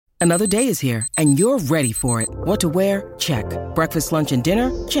Another day is here, and you're ready for it. What to wear? Check. Breakfast, lunch, and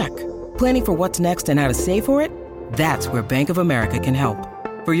dinner? Check. Planning for what's next and how to save for it? That's where Bank of America can help.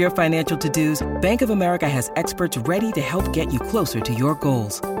 For your financial to-dos, Bank of America has experts ready to help get you closer to your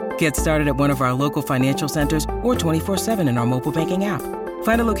goals. Get started at one of our local financial centers or 24/7 in our mobile banking app.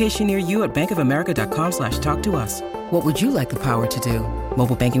 Find a location near you at bankofamerica.com/talktous. What would you like the power to do?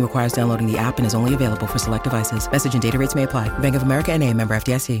 Mobile banking requires downloading the app and is only available for select devices. Message and data rates may apply. Bank of America N.A., member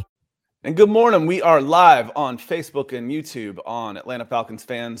FDIC. And good morning. We are live on Facebook and YouTube on Atlanta Falcons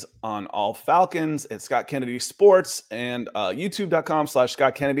fans on All Falcons at Scott Kennedy Sports and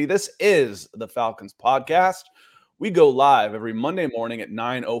youtube.com/Scott Kennedy. This is the Falcons podcast. We go live every Monday morning at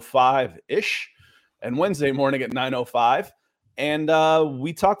 9:05-ish and Wednesday morning at 9:05. And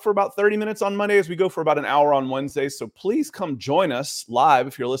we talk for about 30 minutes on Mondays. We go for about an hour on Wednesdays. So please come join us live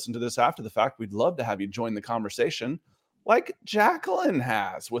if you're listening to this after the fact. We'd love to have you join the conversation, like Jacqueline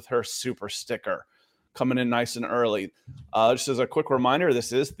has with her super sticker coming in nice and early. Just as a quick reminder,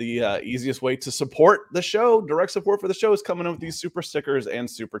 this is the easiest way to support the show. Direct support for the show is coming in with these super stickers and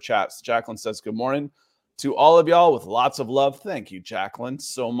super chats. Jacqueline says good morning to all of y'all with lots of love. Thank you, Jacqueline,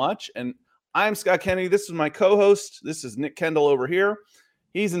 so much. And I'm Scott Kennedy. This is my co-host. This is Nick Kendall over here.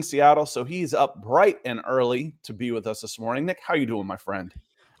 He's in Seattle, so he's up bright and early to be with us this morning. Nick, how you doing, my friend?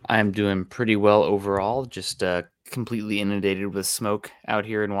 I'm doing pretty well overall, just completely inundated with smoke out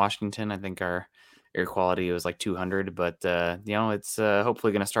here in Washington. I think our air quality was like 200, but it's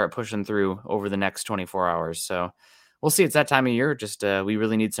hopefully going to start pushing through over the next 24 hours. So we'll see. It's that time of year. Just we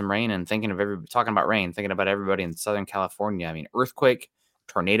really need some rain, and thinking about everybody in Southern California. I mean, earthquake,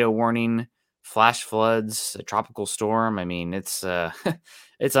 tornado warning, flash floods, a tropical storm. I mean, it's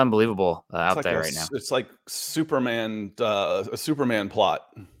it's unbelievable out there right now. It's like Superman, a Superman plot.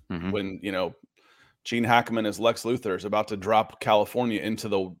 Mm-hmm. When Gene Hackman as Lex Luthor is about to drop California into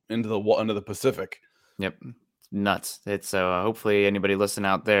the Pacific. Yep, nuts. It's hopefully anybody listening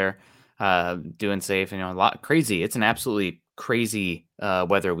out there doing safe. A lot crazy. It's an absolutely crazy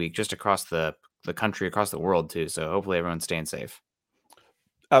weather week just across the country, across the world too. So hopefully everyone's staying safe.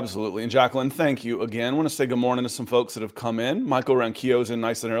 Absolutely. And Jacqueline, thank you again. I want to say good morning to some folks that have come in. Michael Ranquillo's in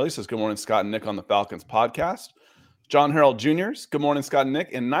nice and early. Says good morning, Scott and Nick on the Falcons podcast. John Harold Jr.'s good morning, Scott and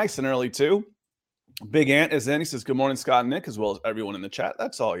Nick, and nice and early too. Big Ant is in. He says good morning, Scott and Nick, as well as everyone in the chat.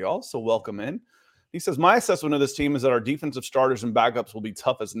 That's all, y'all. So welcome in. He says, my assessment of this team is that our defensive starters and backups will be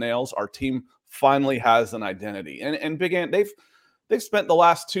tough as nails. Our team finally has an identity. And Big Ant, they've spent the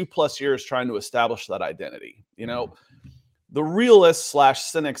last 2+ years trying to establish that identity. The realists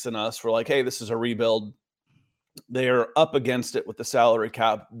 / cynics in us were like, hey, this is a rebuild. They are up against it with the salary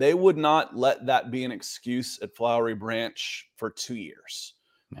cap. They would not let that be an excuse at Flowery Branch for 2 years.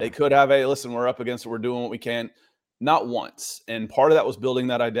 Yeah. They could have listen, we're up against it. We're doing what we can. Not once. And part of that was building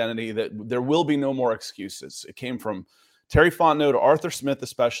that identity that there will be no more excuses. It came from Terry Fontenot to Arthur Smith,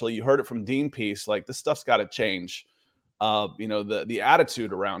 especially. You heard it from Dean Pease. Like, this stuff's got to change. The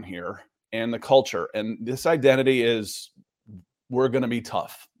attitude around here and the culture. And this identity is, we're going to be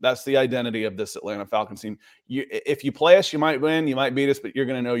tough. That's the identity of this Atlanta Falcons team. If you play us, you might win, you might beat us, but you're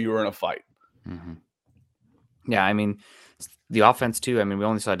going to know you were in a fight. Mm-hmm. Yeah, I mean, the offense too. I mean, we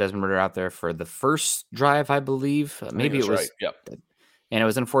only saw Desmond Ridder out there for the first drive, I believe. Maybe it was. Right. Yep. And it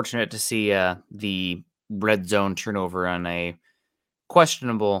was unfortunate to see the red zone turnover on a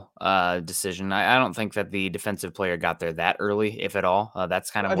questionable decision. I don't think that the defensive player got there that early, if at all. That's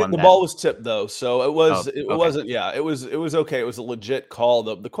kind of the ball was tipped though, so it was. It wasn't. Yeah, it was okay. It was a legit call.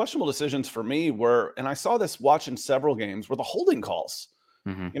 The questionable decisions for me were, and I saw this watching several games, were the holding calls.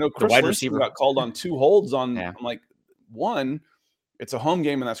 Mm-hmm. Chris Lindstrom got called on 2 holds on. Yeah. I'm like, 1, it's a home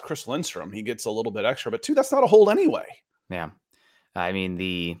game and that's Chris Lindstrom. He gets a little bit extra, but 2, that's not a hold anyway. Yeah. I mean,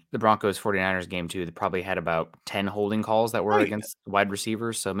 the Broncos 49ers game too, they probably had about 10 holding calls that were against wide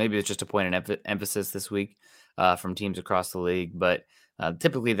receivers. So maybe it's just a point of emphasis this week from teams across the league. But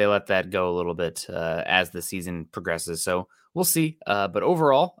typically they let that go a little bit as the season progresses. So we'll see. But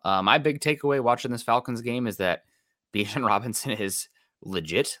overall, my big takeaway watching this Falcons game is that Bijan Robinson is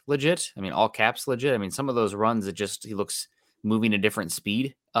legit. I mean, all caps legit. I mean, some of those runs, he looks moving a different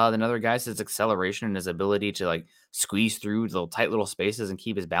speed than other guys. His acceleration and his ability to like squeeze through the tight little spaces and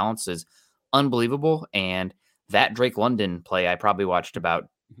keep his balance is unbelievable. And that Drake London play, I probably watched about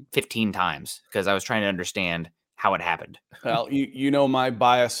 15 times because I was trying to understand how it happened. Well, you know my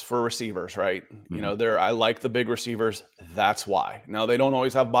bias for receivers, right? Mm-hmm. I like the big receivers. That's why. Now, they don't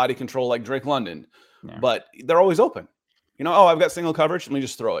always have body control like Drake London, but they're always open. I've got single coverage. Let me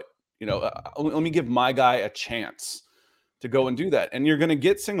just throw it. Let me give my guy a chance to go and do that. And you're going to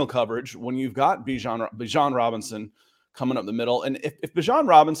get single coverage when you've got Bijan Robinson coming up the middle. And if Bijan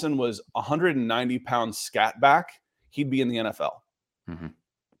Robinson was 190 pounds scat back, he'd be in the NFL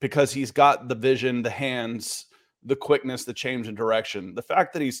because he's got the vision, the hands, the quickness, the change in direction. The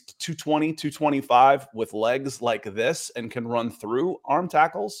fact that he's 220, 225 with legs like this and can run through arm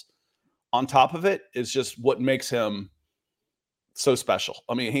tackles on top of it is just what makes him so special.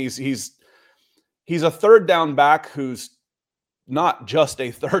 I mean, he's a third down back who's not just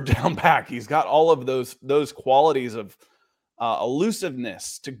a third down back. He's got all of those qualities of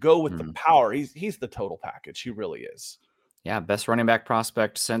elusiveness to go with the power. He's the total package. He really is. Yeah, best running back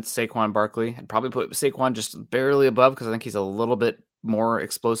prospect since Saquon Barkley. I'd probably put Saquon just barely above because I think he's a little bit more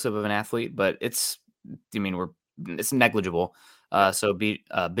explosive of an athlete, but it's negligible. So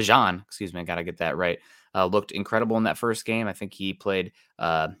Bijan, excuse me, I got to get that right, looked incredible in that first game. I think he played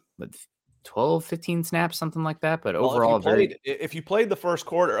 12, 15 snaps, something like that. But overall, if you played the first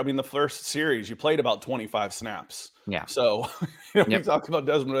quarter, the first series, you played about 25 snaps. Yeah. So we talked about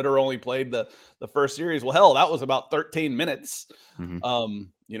Desmond Ridder only played the first series. Well, hell, that was about 13 minutes.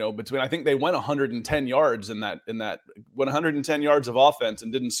 Between, I think they went 110 yards in that went 110 yards of offense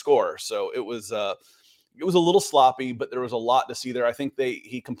and didn't score. So it was a little sloppy, but there was a lot to see there. I think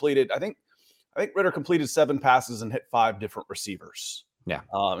he completed. I think Ridder completed 7 passes and hit 5 different receivers. Yeah,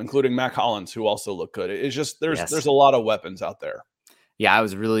 including Mac Hollins, who also looked good. It's just there's a lot of weapons out there. Yeah, I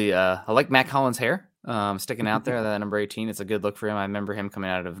was really I like Mac Hollins' hair sticking out there. That number 18, it's a good look for him. I remember him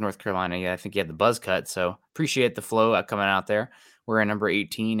coming out of North Carolina. Yeah, I think he had the buzz cut, so appreciate the flow coming out there. Wearing number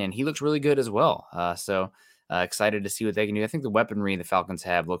 18, and he looks really good as well. So excited to see what they can do. I think the weaponry the Falcons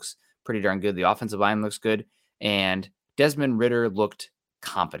have looks pretty darn good. The offensive line looks good, and Desmond Ridder looked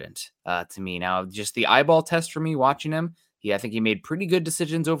competent to me. Now, just the eyeball test for me watching him. I think he made pretty good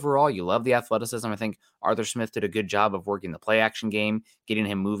decisions overall. You love the athleticism. I think Arthur Smith did a good job of working the play action game, getting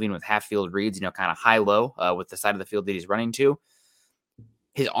him moving with half field reads, kind of high-low with the side of the field that he's running to.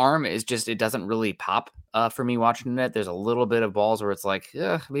 His arm is just, it doesn't really pop for me watching it. There's a little bit of balls where it's like,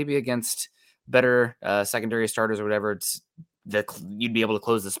 maybe against better secondary starters or whatever, you'd be able to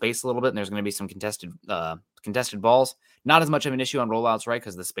close the space a little bit, and there's going to be some contested balls. Not as much of an issue on rollouts, right?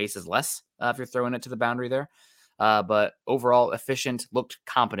 Because the space is less if you're throwing it to the boundary there. But overall efficient, looked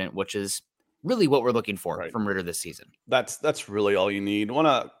competent, which is really what we're looking for from Ridder this season. That's really all you need. Want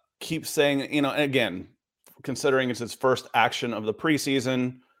to keep saying, again, considering it's his first action of the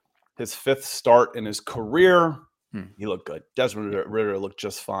preseason, his 5th start in his career, he looked good. Desmond Ridder looked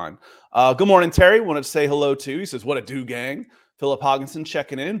just fine. Good morning, Terry. Wanted to say hello to. He says, "What a do, gang." Philip Hogginson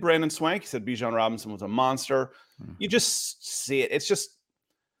checking in. Brandon Swank, he said Bijan Robinson was a monster. You just see it.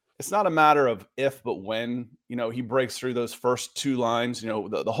 It's not a matter of if, but when, he breaks through those first 2 lines,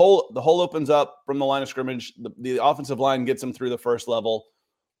 the hole opens up from the line of scrimmage. The offensive line gets him through the first level.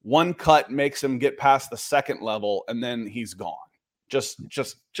 One cut makes him get past the second level, and then he's gone. Just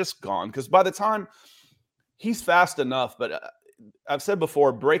gone. Because by the time he's fast enough, but I've said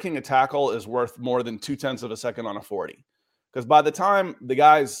before, breaking a tackle is worth more than 0.2 of a second on a 40. Because by the time the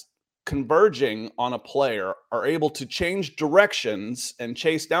guys converging on a player are able to change directions and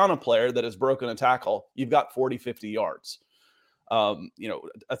chase down a player that has broken a tackle, you've got 40, 50 yards. A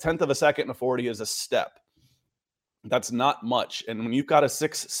 1/10 of a second and a 40 is a step. That's not much. And when you've got a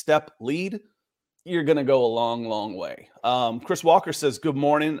 6-step lead, you're going to go a long, long way. Chris Walker says, "Good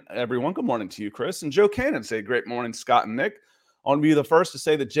morning, everyone." Good morning to you, Chris. And Joe Cannon say, "Great morning, Scott and Nick. I want to be the first to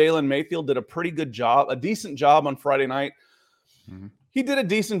say that Jalen Mayfield did a decent job on Friday night." He did a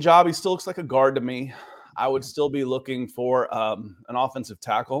decent job. He still looks like a guard to me. I would still be looking for an offensive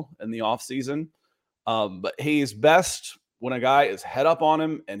tackle in the offseason. But he's best when a guy is head up on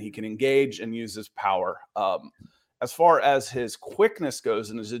him and he can engage and use his power. As far as his quickness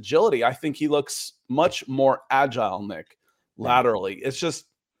goes and his agility, I think he looks much more agile, Nick, laterally. It's just,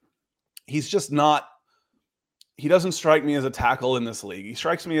 he doesn't strike me as a tackle in this league. He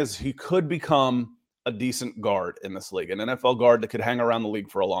strikes me as he could become a decent guard in this league, an NFL guard that could hang around the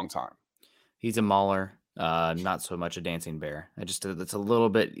league for a long time. He's a mauler, not so much a dancing bear. It's a little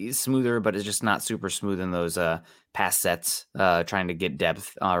bit smoother, but it's just not super smooth in those pass sets, trying to get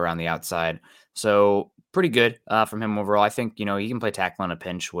depth around the outside. So pretty good from him overall. I think, he can play tackle on a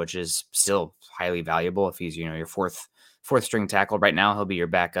pinch, which is still highly valuable if he's, your fourth string tackle. Right now, he'll be your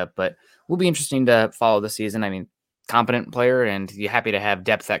backup, but will be interesting to follow this season. Competent player, and you're happy to have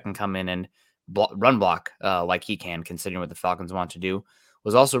depth that can come in and run block like he can, considering what the Falcons want to do.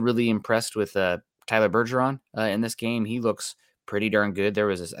 Was also really impressed with Tyler Bergeron in this game. He looks pretty darn good. There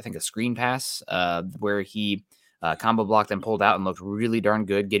was, I think, a screen pass where he combo blocked and pulled out and looked really darn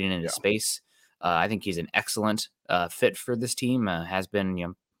good getting into space. I think he's an excellent fit for this team. Has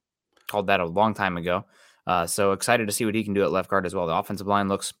been called that a long time ago. So excited to see what he can do at left guard as well. The offensive line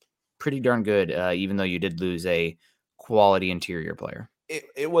looks pretty darn good, even though you did lose a quality interior player.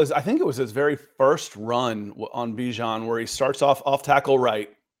 I think it was his very first run on Bijan where he starts off tackle right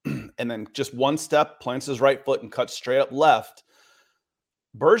and then just one step, plants his right foot and cuts straight up left.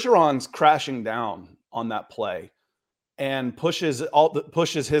 Bergeron's crashing down on that play and pushes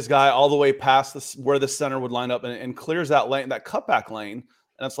his guy all the way past where the center would line up and clears that lane, that cutback lane.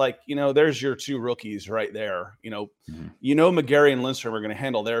 And it's like, there's your two rookies right there. McGarry and Lindstrom are going to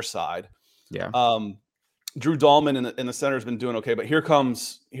handle their side. Yeah. Drew Dahlman in the center has been doing okay, but here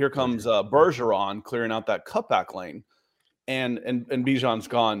comes Bergeron clearing out that cutback lane, and Bijan's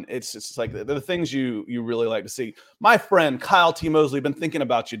gone. It's like the things you really like to see. My friend Kyle T. Mosley, been thinking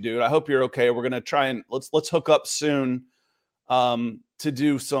about you, dude. I hope you're okay. We're gonna try and let's hook up soon to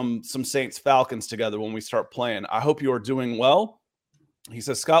do some Saints Falcons together when we start playing. I hope you are doing well. He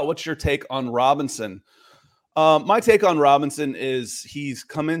says, Scott, what's your take on Robinson? My take on Robinson is he's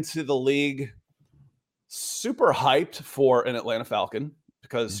come into the league super hyped for an Atlanta Falcon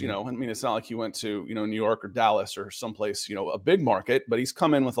because, it's not like he went to, New York or Dallas or someplace, a big market, but he's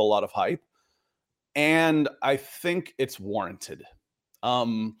come in with a lot of hype. And I think it's warranted.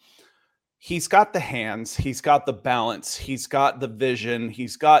 He's got the hands, he's got the balance, he's got the vision,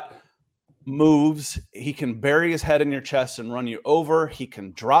 he's got moves. He can bury his head in your chest and run you over. He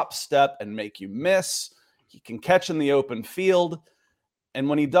can drop step and make you miss. He can catch in the open field. And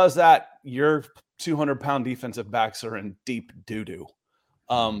when he does that, your 200-pound defensive backs are in deep doo-doo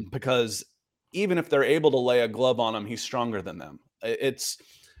because even if they're able to lay a glove on him, he's stronger than them.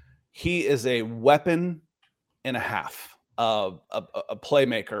 He is a weapon and a half, a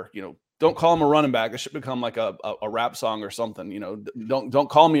playmaker. Don't call him a running back. It should become like a rap song or something. Don't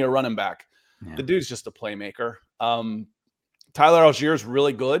call me a running back. Yeah. The dude's just a playmaker. Tyler Algier is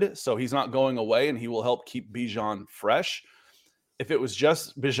really good, so he's not going away, and he will help keep Bijan fresh. If it was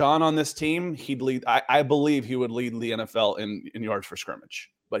just Bijan on this team, he'd lead. I believe he would lead the NFL in yards per scrimmage,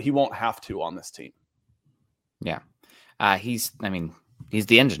 but he won't have to on this team. Yeah. He's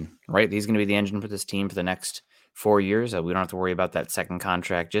the engine, right? He's going to be the engine for this team for the next 4 years. We don't have to worry about that second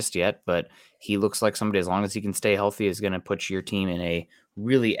contract just yet, but he looks like somebody, as long as he can stay healthy, is going to put your team in a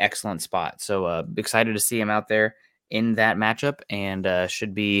really excellent spot. So excited to see him out there in that matchup, and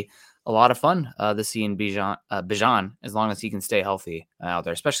should be a lot of fun to see in Bijan, as long as he can stay healthy out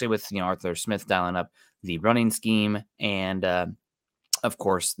there, especially with Arthur Smith dialing up the running scheme and of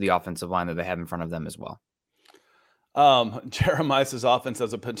course the offensive line that they have in front of them as well. Jeremiah's offense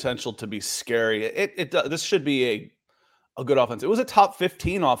has a potential to be scary. This should be a good offense. It was a top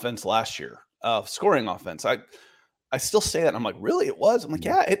 15 offense last year, scoring offense. I still say that. And I'm like, really? It was? I'm like,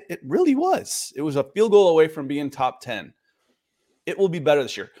 yeah, it really was. It was a field goal away from being top 10. It will be better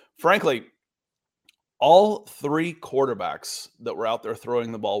this year. Frankly, all three quarterbacks that were out there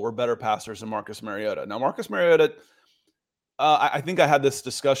throwing the ball were better passers than Marcus Mariota. Now, Marcus Mariota, I think I had this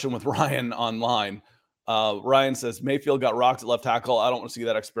discussion with Ryan online. Ryan says, Mayfield got rocked at left tackle. I don't want to see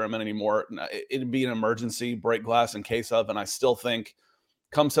that experiment anymore. It'd be an emergency, break glass in case of, and I still think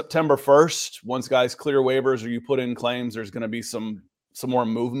come September 1st, once guys clear waivers or you put in claims, there's going to be some more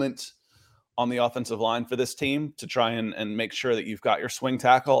movement on the offensive line for this team to try and make sure that you've got your swing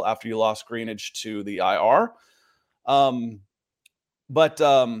tackle after you lost Greenidge to the IR. But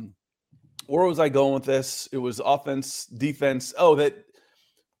where was I going with this? It was offense, defense. Oh, that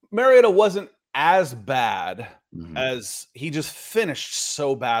Mariota wasn't as bad as he just finished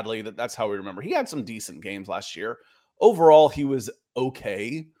so badly that's how we remember. He had some decent games last year. Overall, he was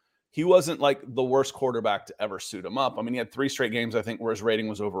okay. He wasn't like the worst quarterback to ever suit him up. I mean, he had 3 straight games, I think, where his rating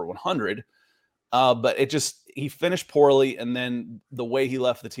was over 100. But he finished poorly. And then the way he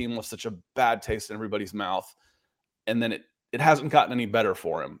left the team left such a bad taste in everybody's mouth. And then it hasn't gotten any better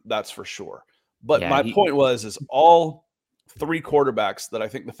for him. That's for sure. But my point is all 3 quarterbacks that I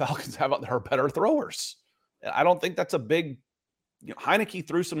think the Falcons have out there are better throwers. I don't think that's a big, Heineke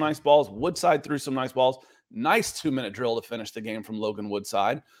threw some nice balls. Woodside threw some nice balls. Nice 2-minute drill to finish the game from Logan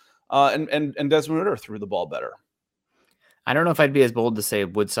Woodside. And Desmond Ridder threw the ball better. I don't know if I'd be as bold to say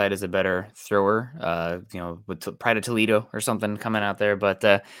Woodside is a better thrower, with Pride of Toledo or something coming out there, but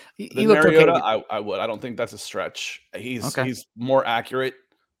he looked Mariota, okay. I would. I don't think that's a stretch. He's more accurate.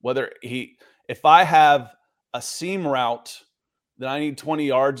 If I have a seam route that I need 20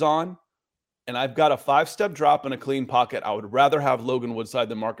 yards on, and I've got a 5-step drop in a clean pocket, I would rather have Logan Woodside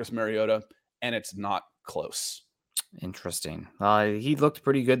than Marcus Mariota, and it's not close. Interesting. He looked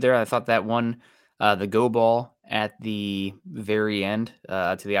pretty good there. I thought that one, the go ball at the very end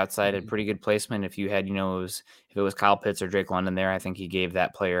to the outside had pretty good placement. If you had, if it was Kyle Pitts or Drake London there, I think he gave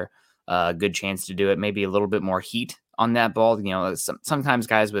that player a good chance to do it. Maybe a little bit more heat on that ball. Sometimes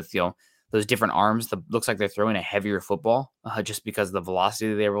guys with, those different arms, looks like they're throwing a heavier football just because of the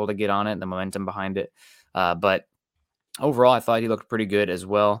velocity they were able to get on it, the momentum behind it. But overall, I thought he looked pretty good as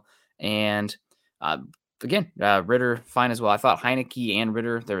well. And again, Ritter, fine as well. I thought Heineke and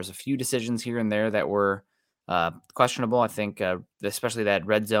Ritter, there was a few decisions here and there that were questionable. I think especially that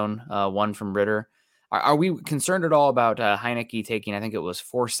red zone one from Ritter. Are we concerned at all about Heineke taking, I think it was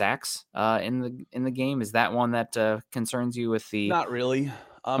 4 sacks in the game? Is that one that concerns you with the... Not really.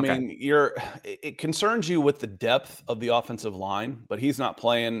 I mean, it concerns you with the depth of the offensive line, but he's not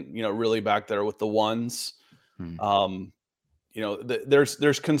playing, really back there with the ones.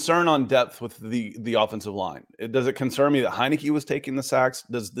 There's concern on depth with the offensive line. Does it concern me that Heineke was taking the sacks?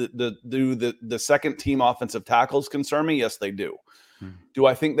 Does the second team offensive tackles concern me? Yes, they do. Do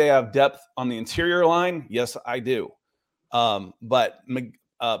I think they have depth on the interior line? Yes, I do. But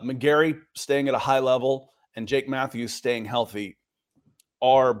McGarry staying at a high level and Jake Matthews staying healthy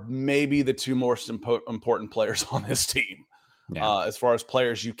are maybe the two most important players on this team, as far as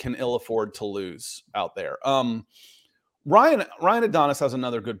players you can ill afford to lose out there. Ryan Adonis has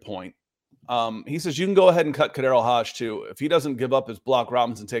another good point. He says you can go ahead and cut Kadero Hodge too. If he doesn't give up his block,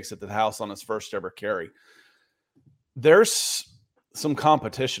 Robinson takes it to the house on his first ever carry. There's some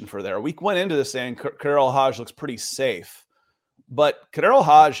competition for there. We went into this saying Kadero Hodge looks pretty safe, but Kadero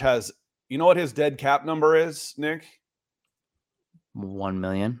Hodge has, you know what his dead cap number is, Nick? 1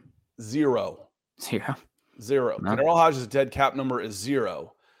 million. Zero. No. Kadero Hodge's dead cap number is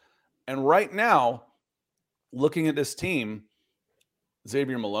 0. And right now, looking at this team,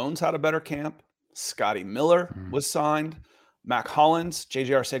 Xavier Malone's had a better camp. Scotty Miller was signed. Mac Hollins,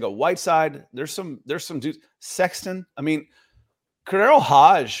 J.J. Arcega-Whiteside. There's some dudes. Sexton. I mean, Kadero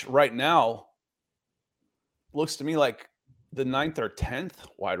Hodge right now looks to me like the 9th or 10th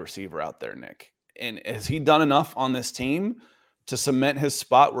wide receiver out there, Nick. And has he done enough on this team to cement his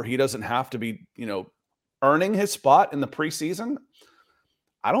spot where he doesn't have to be, earning his spot in the preseason?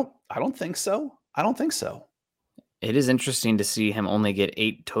 I don't think so. It is interesting to see him only get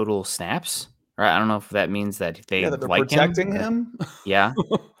 8 total snaps. Right? I don't know if that means that they're like protecting him. Yeah.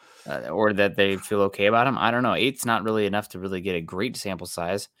 Or that they feel okay about him. I don't know. 8's not really enough to really get a great sample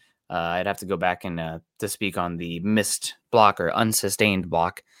size. I'd have to go back and to speak on the missed block or unsustained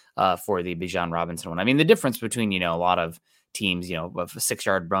block for the Bijan Robinson one. I mean, the difference between, a lot of teams, a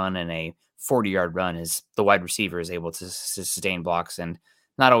 6-yard run and a 40-yard run is the wide receiver is able to sustain blocks, and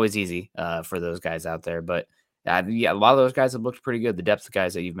not always easy for those guys out there. But a lot of those guys have looked pretty good, the depth of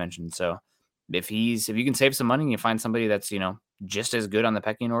guys that you've mentioned. So if you can save some money and you find somebody that's, just as good on the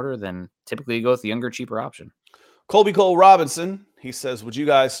pecking order, then typically you go with the younger, cheaper option. Colby Cole Robinson, he says, would you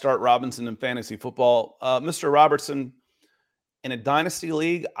guys start Robinson in fantasy football? Mr. Robertson, in a dynasty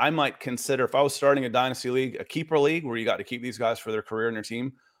league, I might consider, if I was starting a dynasty league, a keeper league where you got to keep these guys for their career in your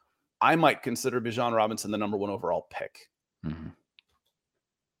team, I might consider Bijan Robinson the number 1 overall pick.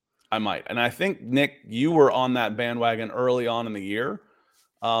 I might. And I think, Nick, you were on that bandwagon early on in the year.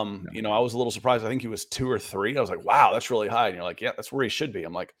 I was a little surprised. I think he was 2 or 3. I was like, wow, that's really high. And you're like, yeah, that's where he should be.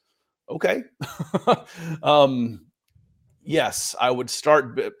 I'm like, okay. Yes, I would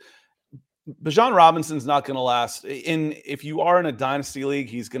start. Bijan Robinson's not going to last. If you are in a dynasty league,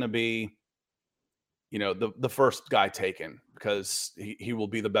 he's going to be, the first guy taken because he will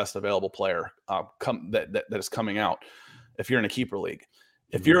be the best available player that is coming out if you're in a keeper league.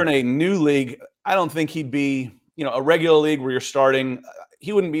 If you're in a new league, I don't think he'd be, a regular league where you're starting.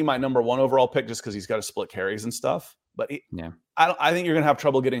 He wouldn't be my number 1 overall pick just because he's got to split carries and stuff. But I think you're going to have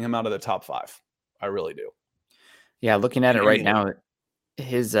trouble getting him out of the top 5. I really do. Yeah, looking at it right now,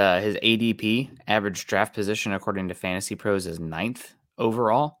 his ADP, average draft position, according to Fantasy Pros, is 9th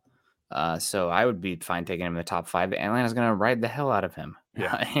overall. So I would be fine taking him in the top 5. Atlanta's going to ride the hell out of him.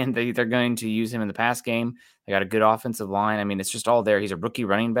 Yeah. And they're going to use him in the pass game. They got a good offensive line. I mean, it's just all there. He's a rookie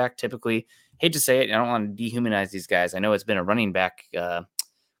running back. Typically, hate to say it, I don't want to dehumanize these guys. I know it's been a running back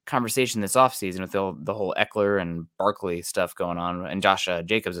conversation this offseason with the whole Eckler and Barkley stuff going on, and Josh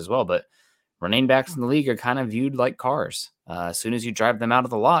Jacobs as well. But running backs in the league are kind of viewed like cars. As soon as you drive them out of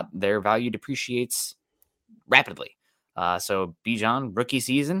the lot, their value depreciates rapidly. So Bijan, rookie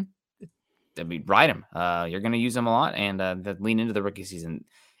season, ride him. You're going to use him a lot, and lean into the rookie season.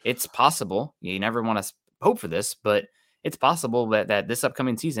 It's possible. You never want to hope for this, but it's possible that this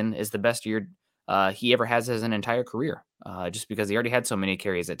upcoming season is the best year he ever has as an entire career, just because he already had so many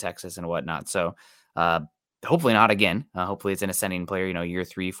carries at Texas and whatnot. So hopefully not again. Hopefully it's an ascending player, year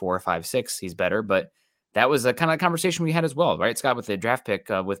 3, 4, 5, 6, he's better. But that was a kind of conversation we had as well, right, Scott, with the draft pick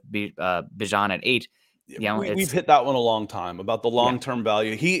with Bijan at 8. You know, we've hit that one a long time about the long-term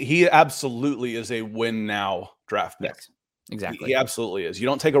value. He absolutely is a win now draft pick. Yes, exactly. He absolutely is. You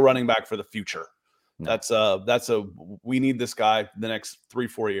don't take a running back for the future. No. We need this guy the next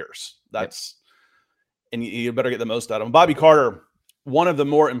 3-4 years. And you better get the most out of him. Bobby Carter, one of the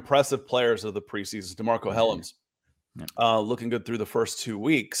more impressive players of the preseason, DeMarco Hellams, looking good through the first 2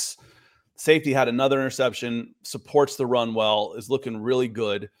 weeks. Safety had another interception, supports the run well, is looking really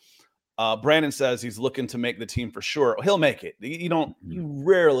good. Brandon says he's looking to make the team for sure. He'll make it. You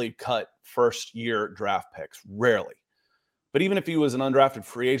rarely cut first-year draft picks, rarely. But even if he was an undrafted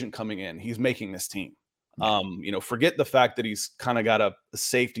free agent coming in, he's making this team. Forget the fact that he's kind of got a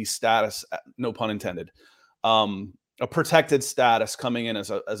safety status, no pun intended, a protected status coming in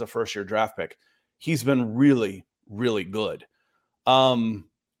as a first-year draft pick. He's been really, really good.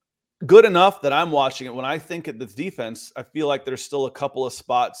 Good enough that I'm watching it. When I think of the defense, I feel like there's still a couple of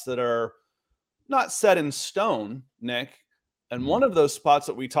spots that are not set in stone, Nick. And one of those spots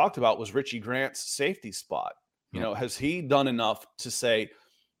that we talked about was Richie Grant's safety spot. Has he done enough to say,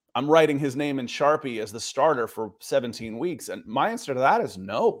 I'm writing his name in Sharpie as the starter for 17 weeks? And my answer to that is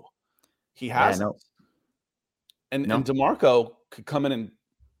no, he hasn't. And DeMarco could come in and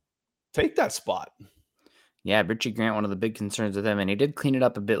take that spot. Yeah, Richie Grant, one of the big concerns with him, and he did clean it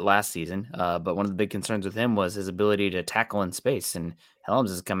up a bit last season, but one of the big concerns with him was his ability to tackle in space, and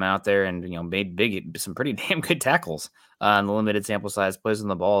Helms has come out there and made some pretty damn good tackles on the limited sample size, plays on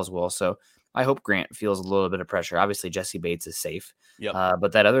the ball as well, so I hope Grant feels a little bit of pressure. Obviously, Jesse Bates is safe,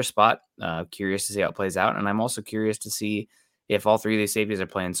 but that other spot, curious to see how it plays out, and I'm also curious to see if all three of these safeties are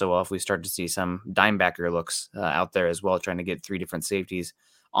playing so well, if we start to see some dimebacker looks out there as well, trying to get three different safeties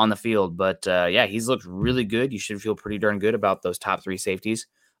on the field. But he's looked really good. You should feel pretty darn good about those top three safeties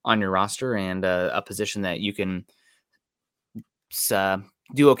on your roster, and a position that you can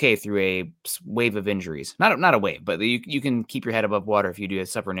do okay through a wave of injuries. Not a wave, but you can keep your head above water if you do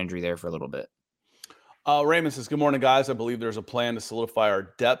suffer an injury there for a little bit. Raymond says, good morning, guys. I believe there's a plan to solidify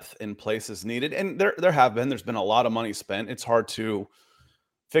our depth in places needed. And there's been a lot of money spent. It's hard to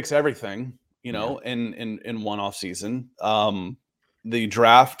fix everything, in one off season. The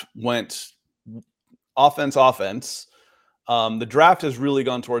draft went offense. The draft has really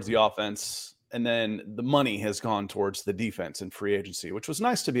gone towards the offense, and then the money has gone towards the defense and free agency, which was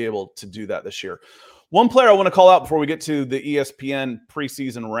nice to be able to do that this year. One player I want to call out before we get to the ESPN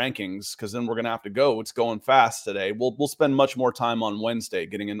preseason rankings, because then we're going to have to go. It's going fast today. We'll spend much more time on Wednesday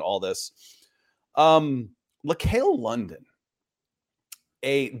getting into all this. LaCale London,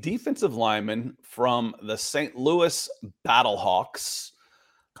 a defensive lineman from the St. Louis Battlehawks.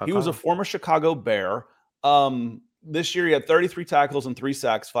 He was a former Chicago Bear. This year he had 33 tackles and 3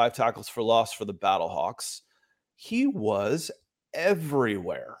 sacks, 5 tackles for loss for the Battlehawks. He was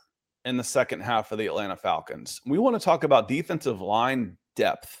everywhere in the second half of the Atlanta Falcons. We want to talk about defensive line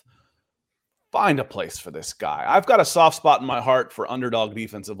depth. Find a place for this guy. I've got a soft spot in my heart for underdog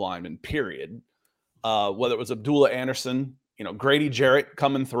defensive linemen, period. Whether it was Abdullah Anderson, Grady Jarrett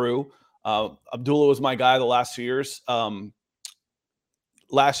coming through. Abdullah was my guy the last 2 years.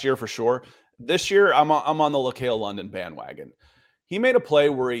 Last year for sure. This year, I'm on the LaCale London bandwagon. He made a play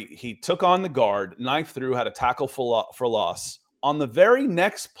where he took on the guard, knifed through, had a tackle for loss. On the very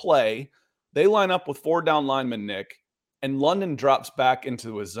next play, they line up with 4 down linemen, Nick, and London drops back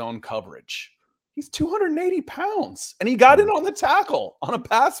into his zone coverage. He's 280 pounds, and he got in on the tackle on a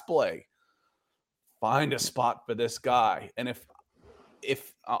pass play. Find a spot for this guy. And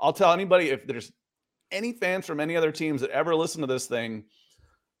if I'll tell anybody, if there's any fans from any other teams that ever listen to this thing,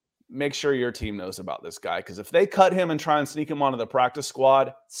 make sure your team knows about this guy, because if they cut him and try and sneak him onto the practice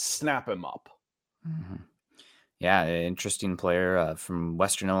squad, snap him up. Mm-hmm. Yeah, interesting player from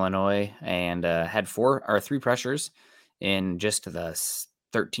Western Illinois, and had 3 pressures in just the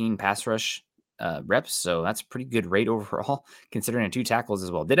 13 pass rush reps. So that's a pretty good rate overall, considering 2 tackles as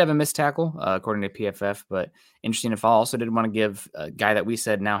well. Did have a missed tackle, according to PFF, but interesting to follow. Also did want to give a guy that we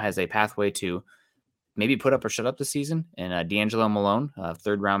said now has a pathway to maybe put up or shut up this season, and D'Angelo Malone,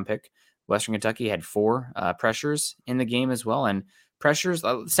 3rd round pick. Western Kentucky had 4 pressures in the game as well. And pressures,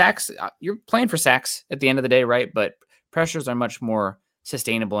 sacks, you're playing for sacks at the end of the day, right? But pressures are much more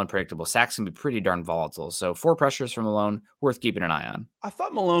sustainable and predictable. Sacks can be pretty darn volatile. So 4 pressures from Malone, worth keeping an eye on. I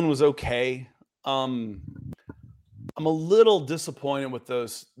thought Malone was okay. I'm a little disappointed with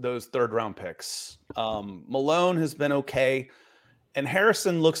those 3rd round picks. Malone has been okay. And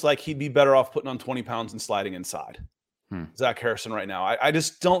Harrison looks like he'd be better off putting on 20 pounds and sliding inside. Zach Harrison right now. I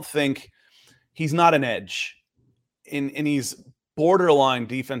just don't think he's not an edge. And he's borderline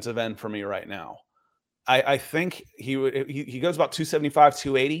defensive end for me right now. I think he goes about 275,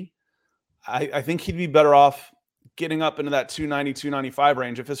 280. I think he'd be better off getting up into that 290, 295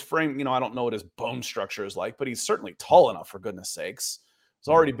 range. If his frame, I don't know what his bone structure is like, but he's certainly tall enough, for goodness sakes. He's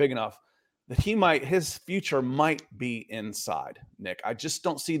already big enough that his future might be inside, Nick. I just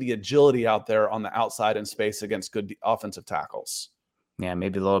don't see the agility out there on the outside in space against good offensive tackles. Yeah,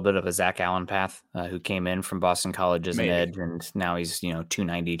 maybe a little bit of a Zach Allen path, who came in from Boston College as an edge, and now he's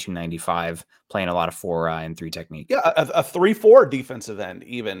 290, 295, playing a lot of 4 and 3 technique. Yeah, a 3-4 defensive end,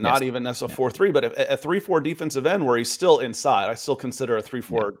 even not even as a 4-3, but a 3-4 defensive end where he's still inside. I still consider a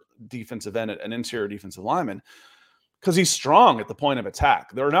 3-4 defensive end an interior defensive lineman because he's strong at the point of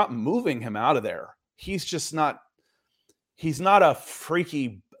attack. They're not moving him out of there. He's just not. He's not a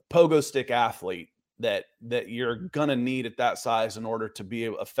freaky pogo stick athlete that you're gonna need at that size in order to be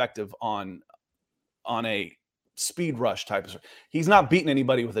effective on a speed rush type of. He's not beating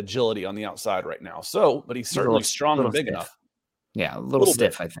anybody with agility on the outside right now. So, but he's certainly strong and big enough. Yeah, a little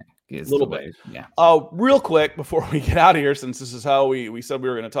stiff, I think. A little bit. Yeah. Real quick before we get out of here, since this is how we said we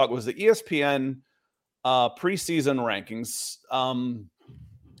were going to talk, was the ESPN preseason rankings,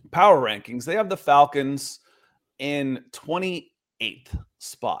 power rankings. They have the Falcons in 28th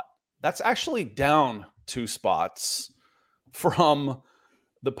spot. That's actually down 2 spots from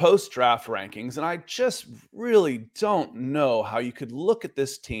the post-draft rankings. And I just really don't know how you could look at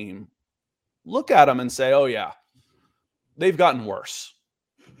this team, look at them and say, oh, yeah, they've gotten worse.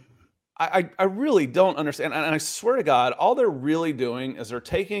 I really don't understand. And I swear to God, all they're really doing is they're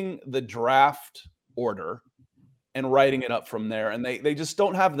taking the draft order and writing it up from there. And they just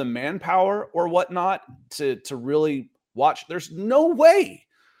don't have the manpower or whatnot to really watch. There's no way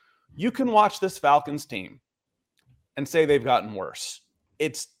you can watch this Falcons team and say they've gotten worse.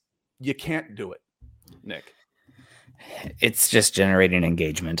 You can't do it, Nick. It's just generating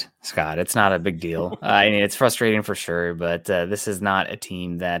engagement, Scott. It's not a big deal. I mean, it's frustrating for sure, but this is not a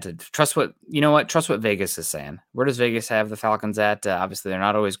team that trust what Vegas is saying. Where does Vegas have the Falcons at? Obviously, they're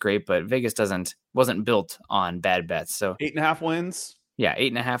not always great, but Vegas wasn't built on bad bets. So 8.5 wins. Yeah,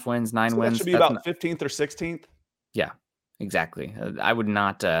 8.5 wins, 9 wins. That should be about 15th or 16th. Yeah, exactly. I would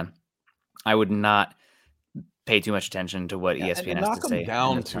not pay too much attention to what ESPN has to say.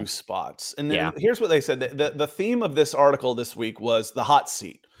 Down 2 spots. And then here's what they said. The theme of this article this week was the hot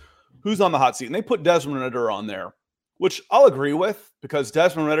seat. Who's on the hot seat? And they put Desmond Ridder on there, which I'll agree with because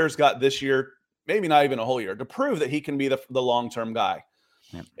Desmond Ridder's got this year, maybe not even a whole year, to prove that he can be the long-term guy.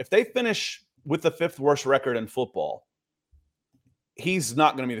 Yeah. If they finish with the 5th worst record in football, he's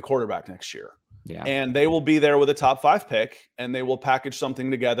not going to be the quarterback next year. Yeah. And they will be there with a top 5 pick, and they will package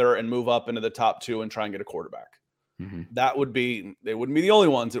something together and move up into the top 2 and try and get a quarterback. Mm-hmm. They wouldn't be the only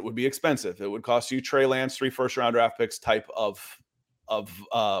ones. It would be expensive. It would cost you Trey Lance, 3 first-round draft picks type of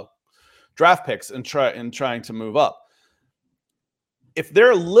draft picks and trying to move up. If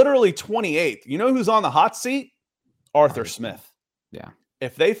they're literally 28th, you know who's on the hot seat? Arthur Smith. Yeah.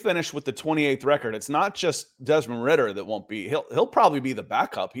 If they finish with the 28th record, it's not just Desmond Ridder that won't be. He'll probably be the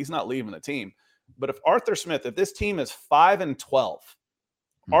backup. He's not leaving the team. But if this team is 5-12,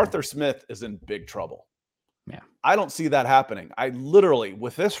 Arthur Smith is in big trouble. Yeah. I don't see that happening. I literally,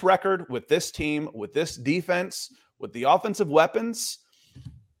 with this record, with this team, with this defense, with the offensive weapons,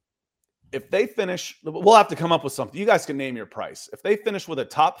 if they finish, we'll have to come up with something. You guys can name your price. If they finish with a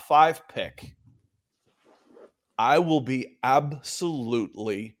top 5 pick, I will be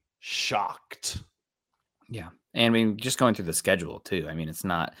absolutely shocked. Yeah. And I mean, just going through the schedule too. I mean,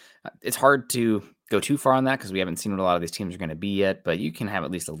 it's hard to go too far on that because we haven't seen what a lot of these teams are going to be yet, but you can have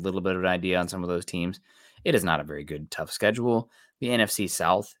at least a little bit of an idea on some of those teams. It is not a very good, tough schedule. The NFC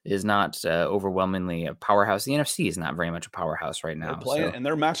South is not overwhelmingly a powerhouse. The NFC is not very much a powerhouse right now. And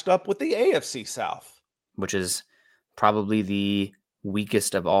they're matched up with the AFC South, which is probably the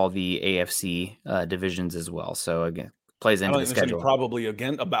weakest of all the AFC divisions as well. So again, plays into the schedule. Probably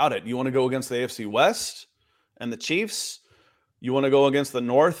again about it. You want to go against the AFC West and the Chiefs? You want to go against the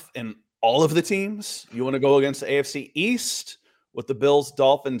North and all of the teams? You want to go against the AFC East with the Bills,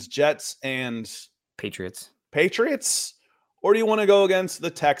 Dolphins, Jets, and Patriots? Or do you want to go against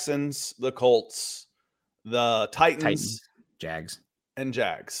the Texans, the Colts, the Titans, Jags?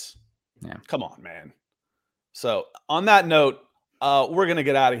 Yeah. Come on, man. So on that note, we're going to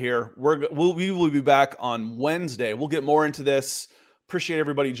get out of here. We will be back on Wednesday. We'll get more into this. Appreciate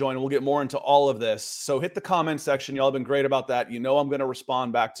everybody joining. We'll get more into all of this. So hit the comment section. Y'all have been great about that. You know I'm going to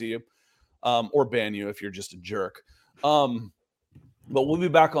respond back to you or ban you if you're just a jerk. But we'll be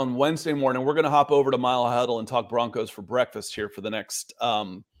back on Wednesday morning. We're going to hop over to Mile Huddle and talk Broncos for breakfast here for the next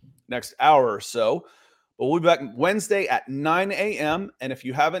hour or so. We'll be back Wednesday at 9 a.m. And if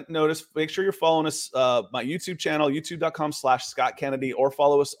you haven't noticed, make sure you're following us, my YouTube channel, youtube.com/Scott Kennedy, or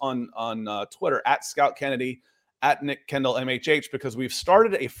follow us on Twitter at Scout Kennedy, at Nick Kendall MHH, because we've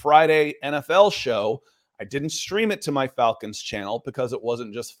started a Friday NFL show. I didn't stream it to my Falcons channel because it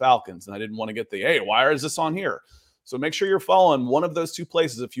wasn't just Falcons, and I didn't want to get the, hey, why is this on here? So make sure you're following one of those two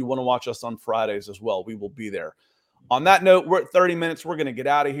places if you want to watch us on Fridays as well. We will be there. On that note, we're at 30 minutes. We're going to get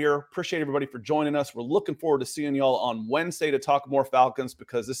out of here. Appreciate everybody for joining us. We're looking forward to seeing y'all on Wednesday to talk more Falcons,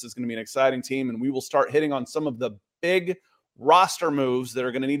 because this is going to be an exciting team, and we will start hitting on some of the big roster moves that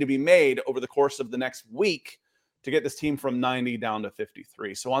are going to need to be made over the course of the next week to get this team from 90 down to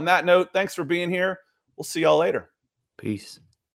 53. So on that note, thanks for being here. We'll see y'all later. Peace.